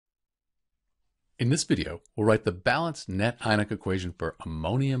In this video, we'll write the balanced net ionic equation for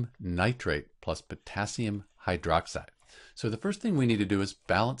ammonium nitrate plus potassium hydroxide. So the first thing we need to do is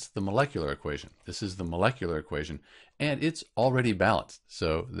balance the molecular equation. This is the molecular equation, and it's already balanced,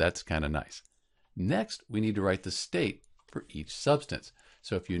 so that's kind of nice. Next, we need to write the state for each substance.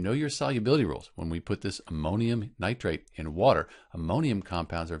 So if you know your solubility rules, when we put this ammonium nitrate in water, ammonium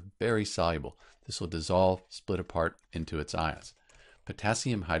compounds are very soluble. This will dissolve, split apart into its ions.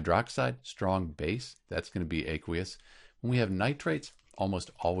 Potassium hydroxide, strong base, that's going to be aqueous. When we have nitrates,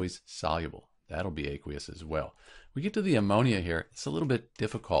 almost always soluble. That'll be aqueous as well. We get to the ammonia here, it's a little bit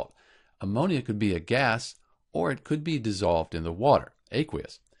difficult. Ammonia could be a gas, or it could be dissolved in the water,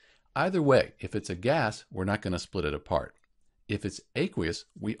 aqueous. Either way, if it's a gas, we're not going to split it apart. If it's aqueous,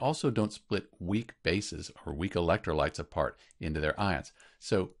 we also don't split weak bases or weak electrolytes apart into their ions.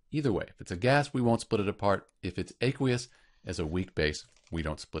 So either way, if it's a gas, we won't split it apart. If it's aqueous, as a weak base, we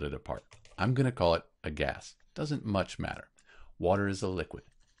don't split it apart. I'm going to call it a gas. Doesn't much matter. Water is a liquid.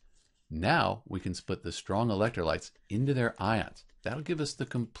 Now we can split the strong electrolytes into their ions. That'll give us the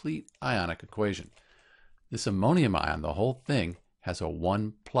complete ionic equation. This ammonium ion, the whole thing, has a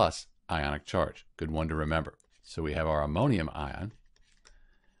 1+ ionic charge. Good one to remember. So we have our ammonium ion,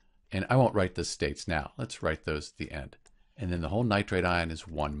 and I won't write the states now. Let's write those at the end. And then the whole nitrate ion is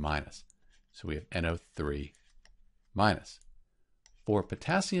 1-. So we have NO3-. For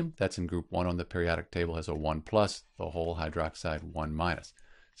potassium, that's in group 1 on the periodic table, has a 1+, the whole hydroxide 1-.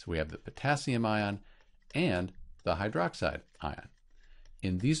 So we have the potassium ion and the hydroxide ion.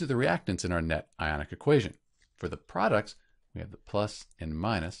 And these are the reactants in our net ionic equation. For the products, we have the plus and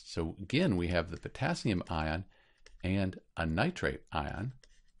minus. So again, we have the potassium ion and a nitrate ion.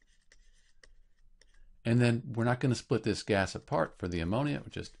 And then we're not going to split this gas apart for the ammonia,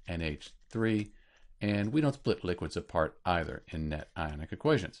 just NH3. And we don't split liquids apart either in net ionic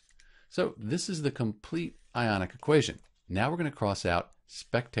equations. So this is the complete ionic equation. Now we're going to cross out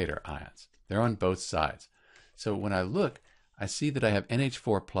spectator ions. They're on both sides. So when I look, I see that I have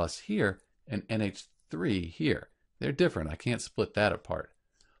NH4+ here and NH3 here. They're different. I can't split that apart.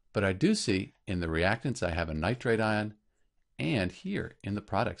 But I do see in the reactants I have a nitrate ion, and here in the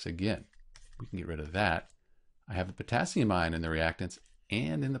products again, we can get rid of that. I have a potassium ion in the reactants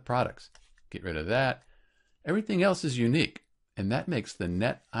and in the products. Get rid of that. Everything else is unique, and that makes the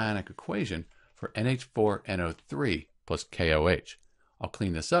net ionic equation for NH4NO3 plus KOH. I'll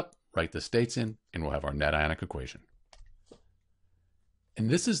clean this up, write the states in, and we'll have our net ionic equation. And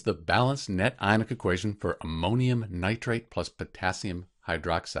this is the balanced net ionic equation for ammonium nitrate plus potassium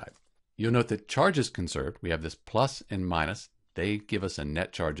hydroxide. You'll note that charge is conserved. We have this plus and minus. They give us a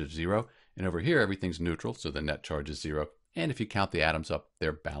net charge of 0. And over here, everything's neutral, so the net charge is 0. And if you count the atoms up,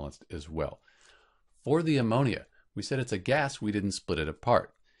 they're balanced as well. For the ammonia, we said it's a gas, we didn't split it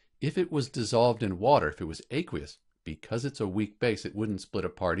apart. If it was dissolved in water, if it was aqueous, because it's a weak base, it wouldn't split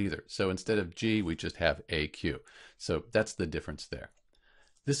apart either. So instead of G, we just have AQ. So that's the difference there.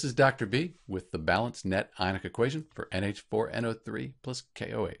 This is Dr. B with the balanced net ionic equation for NH4NO3 plus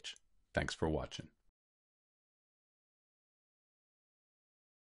KOH. Thanks for watching.